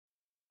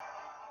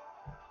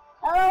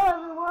Hello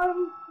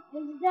everyone,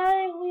 and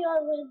today we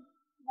are with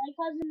my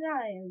cousin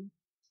Ryan.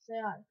 Say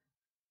hi.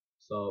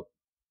 So,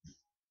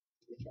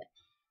 Okay.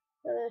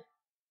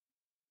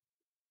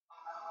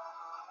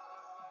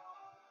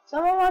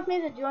 Someone wants me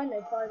to join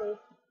their party.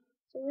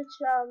 So which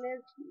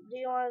mint do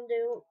you want to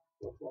do?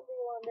 What do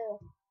you want to do?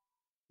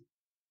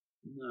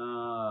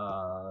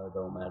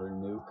 don't matter,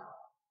 nuke. Okay.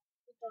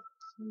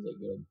 Seems like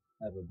it'll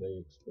have a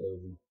big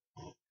explosion.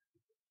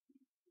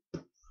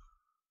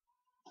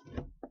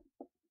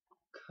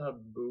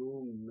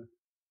 Kaboom.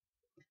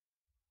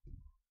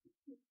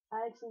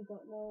 I actually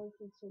don't know if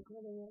it's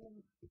recording right now.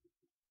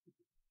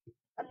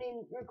 I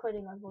mean,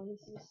 recording our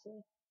voices.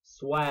 So.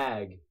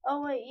 Swag.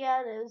 Oh wait,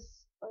 yeah it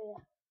is. Oh yeah.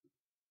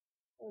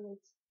 It is.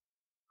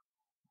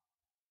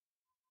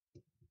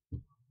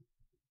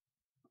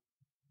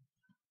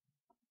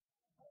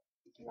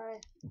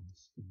 Nice.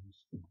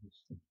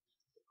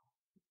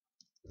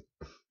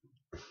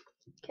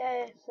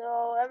 Okay, so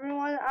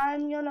everyone,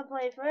 I'm gonna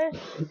play first.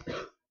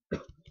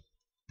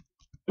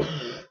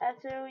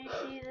 After we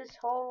see this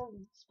whole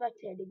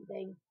spectating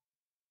thing.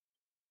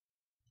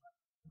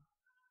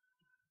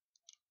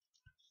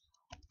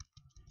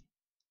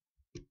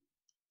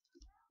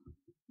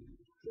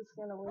 Just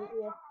gonna wait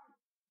here.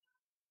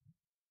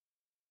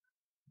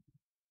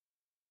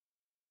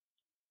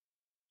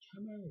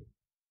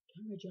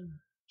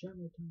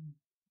 Jammer.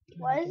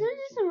 Why is there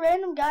just a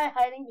random guy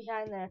hiding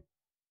behind there?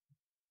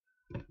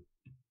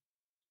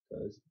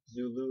 Because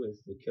Zulu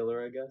is the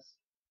killer, I guess.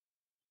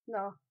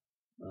 No,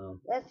 Oh.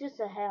 that's just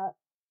a hat.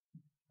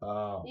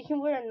 Oh. You can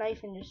wear a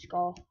knife in your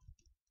skull.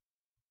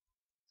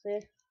 See?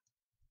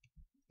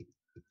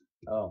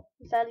 Oh.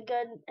 Is that a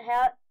good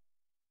hat?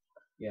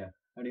 Yeah.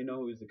 How do you know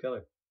who's the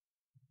killer?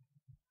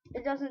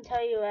 It doesn't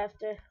tell you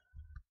after.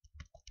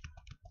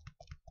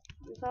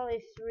 There's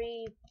only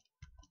 3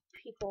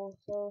 people,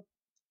 so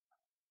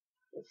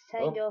it's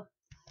Tango. Oh.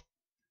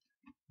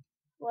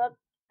 Well,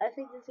 I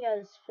think this guy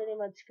is pretty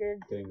much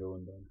screwed. Tango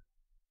and done.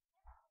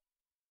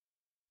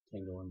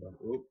 Tango and done.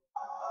 Oop.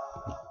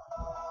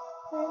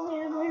 Look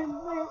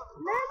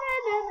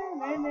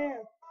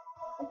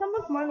how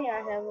much money I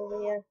have over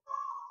here.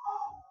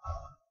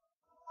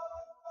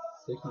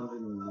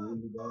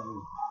 $690.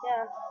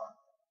 Yeah.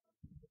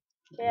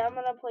 Okay, I'm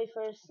gonna play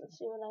first. Let's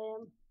see what I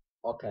am.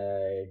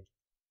 Okay.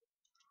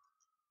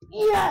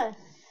 Yes!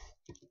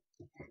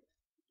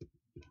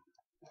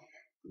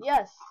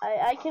 Yes,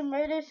 I can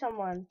murder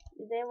someone.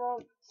 They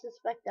won't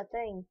suspect a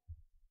thing.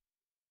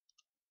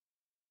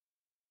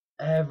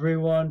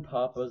 Everyone,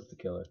 Papa's the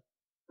killer.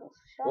 Oh,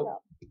 shut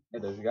up. Hey,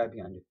 there's a guy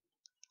behind you.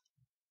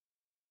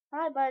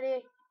 Hi,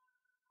 buddy.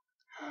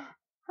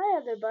 Hi,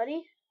 other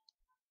buddy.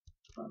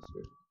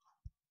 Monster.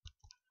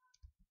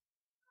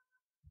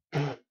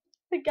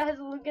 The guy's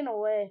looking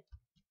away.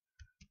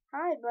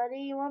 Hi,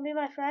 buddy. You want to be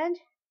my friend?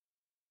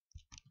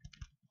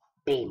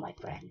 Be my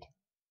friend.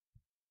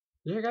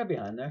 There's a guy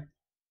behind there.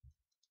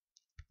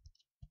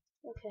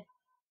 Okay.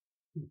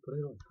 Put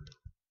it on.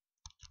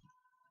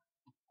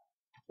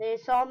 They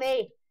saw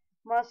me.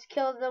 Must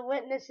kill the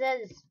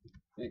witnesses.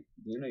 Hey,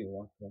 you know you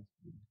walked past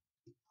me.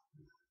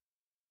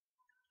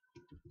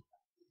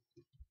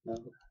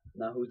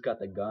 Now who's got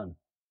the gun?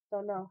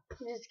 Don't know.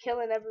 I'm just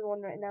killing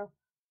everyone right now.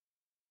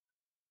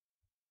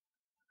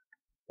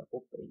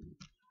 Double baby.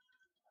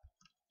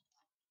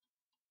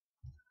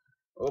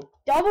 Oh.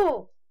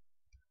 Double!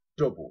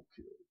 Double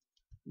kill.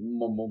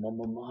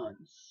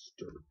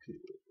 Monster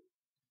kill.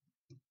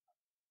 I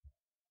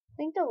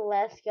think the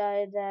last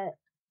guy that...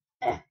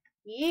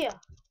 yeah!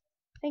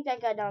 I think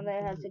that guy down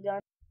there has a gun.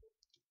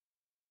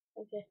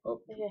 Okay. Oh,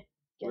 okay.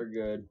 We're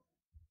good.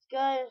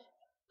 Good.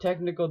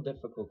 Technical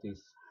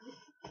difficulties.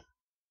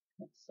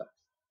 That sucks.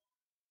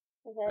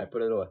 Okay. Alright,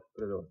 put it away.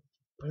 Put it away.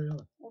 Put it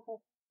away. Okay.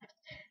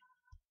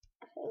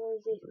 Okay, where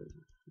is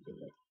he?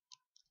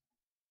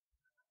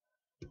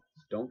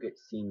 Just don't get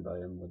seen by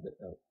him with it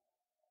out.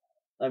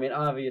 I mean,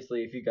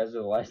 obviously, if you guys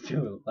are the last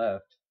 2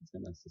 left, he's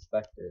gonna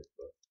suspect it,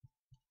 but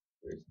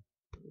where is he?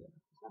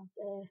 Out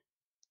there.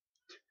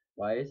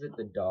 Why is it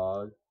the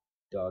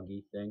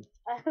doggy thing?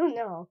 I don't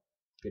know.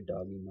 Good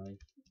doggy knife.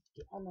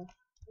 I know.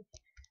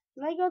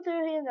 Can I go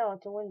through here? No,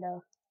 it's a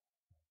window.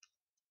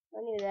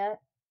 I knew that.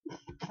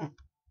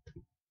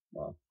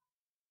 Wow.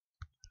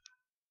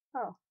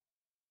 Oh.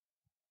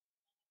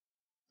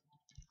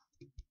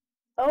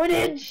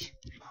 Ownage!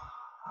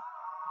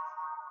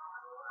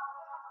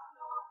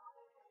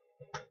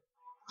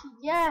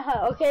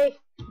 Yeah, okay.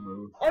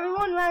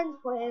 Everyone runs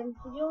plan.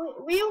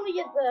 We only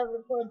get to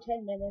record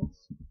 10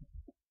 minutes.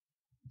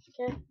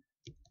 Okay.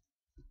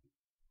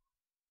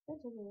 That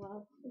took a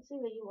while. Let's see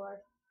where you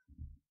are.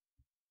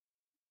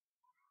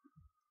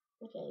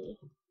 Okay.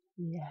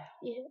 Yeah.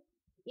 You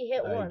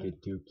hit one. I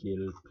get to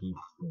kill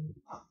people.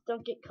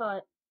 Don't get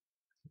caught.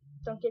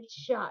 Don't get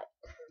shot.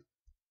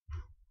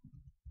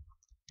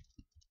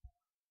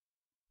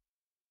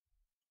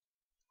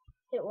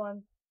 Hit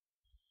one.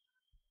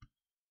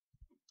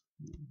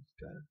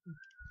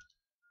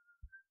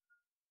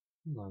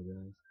 Hello,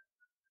 guys.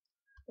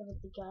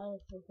 But the guy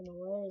is looking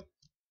away.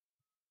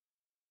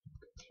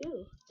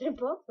 2. They're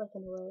both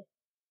looking away.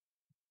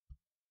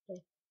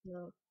 Okay,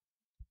 no.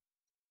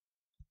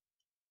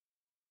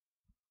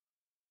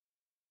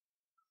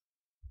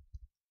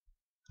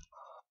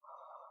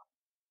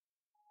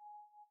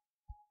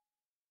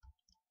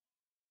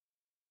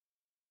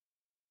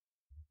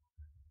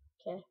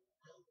 Okay.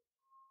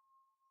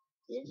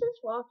 You're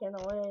just walking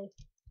away.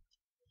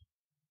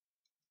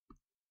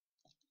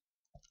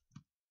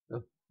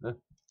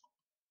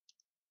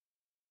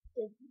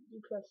 Did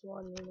you press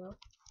 1, you know?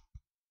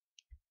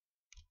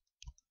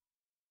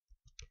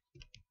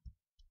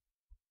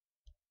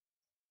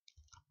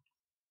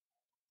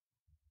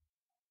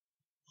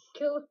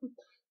 Kill him!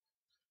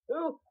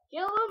 Ooh,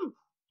 kill him!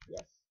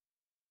 Yes.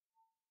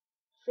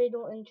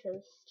 Fatal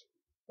interest.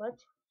 What?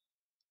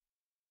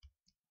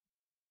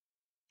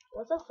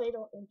 What's a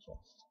fatal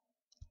interest?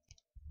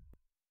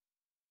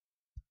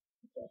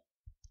 Okay.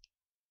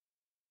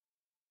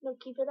 No,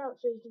 keep it out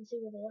so you can see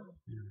where they are.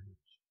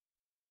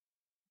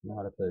 I know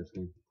how to play this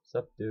game. What's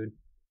up, dude?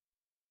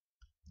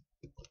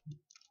 Oh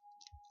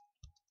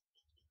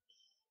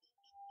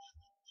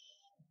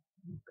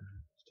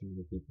god, there's too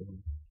many people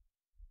here.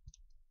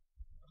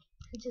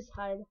 Just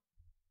hide.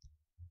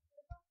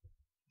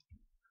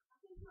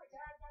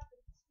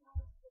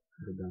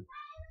 Good gun.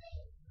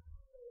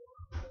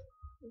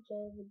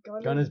 Okay, the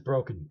gun. Gun is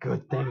broken.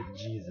 Good, thank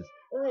Jesus.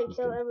 Okay,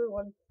 kill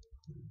everyone.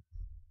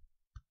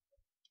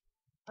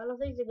 I don't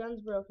think the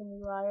gun's broken,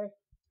 you liar.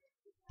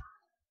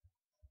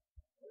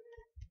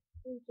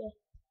 Okay.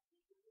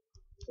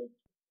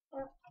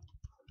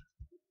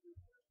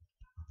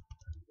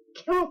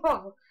 Come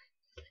on!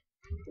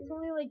 There's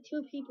only like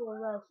 2 people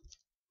left.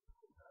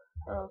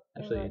 Oh.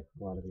 Actually, right.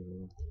 a lot of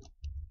people left.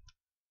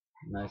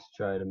 Nice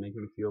try to make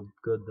me feel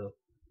good, though.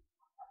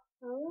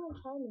 I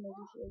wasn't trying to make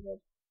you feel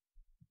good.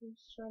 I'm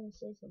just trying to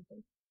say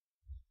something.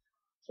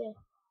 Okay.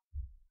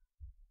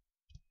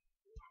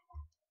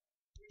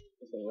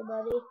 See you,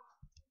 buddy.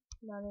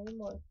 Not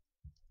anymore.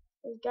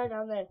 There's a guy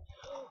down there.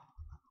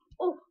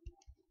 Oh!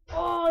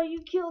 Oh,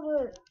 you killed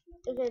her!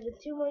 Okay,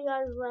 there's 2 more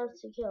guys left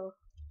to kill.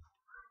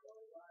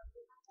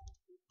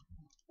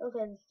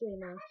 Okay, there's 3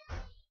 now.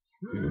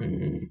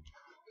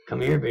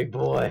 Come here, big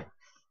boy.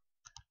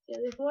 Yeah,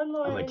 there's 1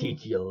 more. I'm gonna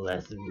teach you a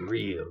lesson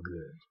real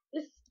good.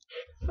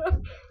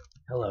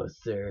 Hello,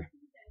 sir.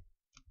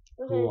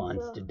 Okay, Who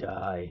wants to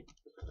die?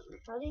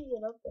 How do you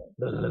get up there?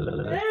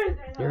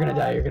 You're gonna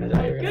die, you're gonna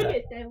die, you're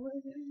gonna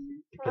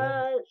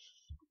die.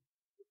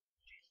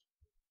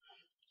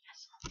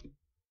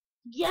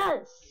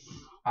 Yes!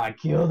 I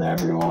killed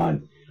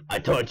everyone! I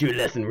taught you a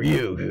lesson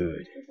real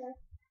good. Okay.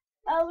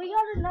 We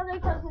got another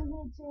cousin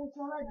here too,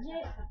 so let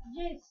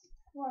Jayce,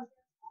 come on.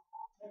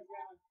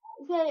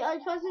 Okay, our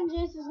cousin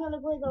Jayce is gonna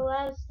play the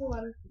last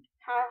one.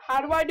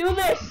 How do I do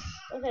this?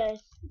 Okay.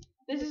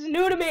 This is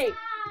new to me.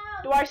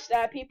 Do I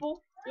stab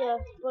people? Yeah,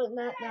 but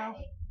not now.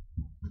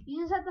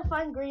 You just have to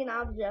find green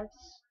objects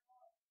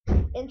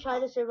and try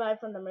to survive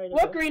from the murder.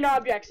 What green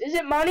objects? Is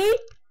it money?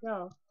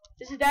 No.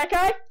 Is it that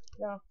guy?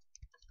 No.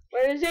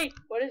 Where is he?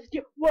 What is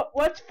he?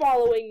 What's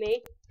following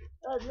me?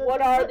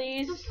 What are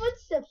these? The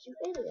footsteps, you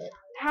idiot.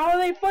 How are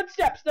they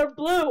footsteps? They're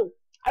blue.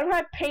 I don't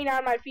have paint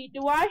on my feet,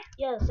 do I?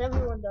 Yes,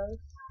 everyone does.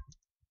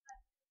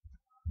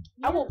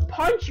 I will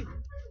punch you,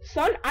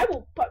 son. I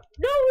will punch.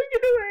 No, you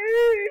do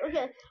it.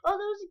 Okay. Oh,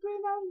 there was a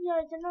green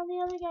object, and now the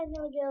other guy's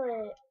gonna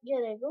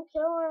get it. Go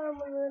kill him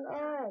with an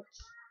axe.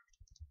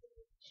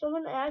 Show him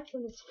an axe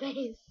in his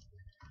face.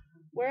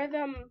 Where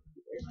them?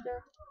 Where's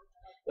the?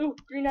 Ooh,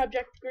 green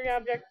object, green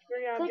object,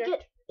 green object. Click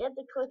it. You have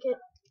to click it.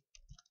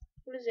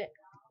 What is it?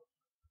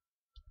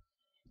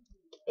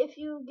 If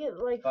you get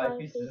like 5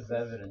 pieces of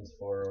evidence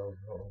for a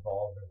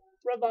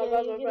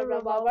revolver.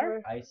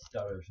 Revolver. I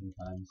stutter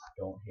sometimes.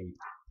 Don't hate.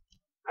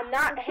 I'm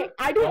not.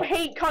 I don't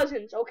hate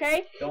cousins.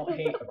 Okay. Don't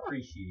hate,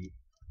 appreciate.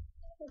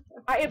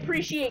 I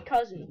appreciate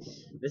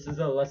cousins. This is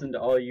a lesson to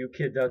all you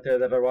kids out there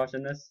that are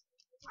watching this.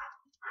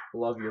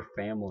 Love your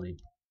family.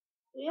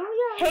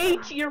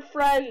 Hate your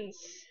friends.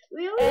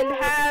 And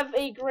have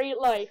a great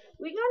life.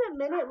 We got a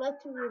minute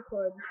left to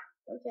record.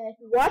 Okay.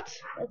 What?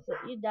 That's it.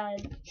 You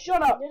died.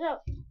 Shut up. Get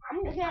up.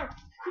 Okay.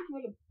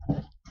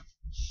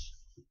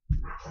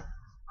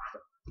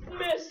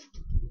 Miss.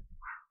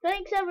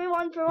 Thanks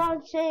everyone for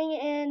watching,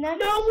 and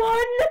No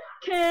one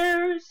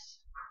cares.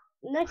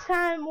 next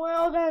time we're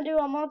all gonna do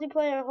a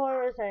multiplayer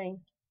horror thing.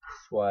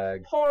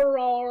 Swag.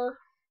 Horror.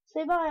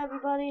 Say bye,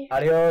 everybody.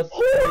 Adios.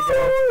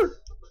 Horror.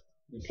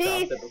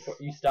 Peace.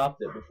 You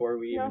stopped it before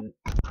we even.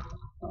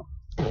 Oh.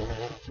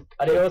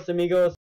 Adios, amigos.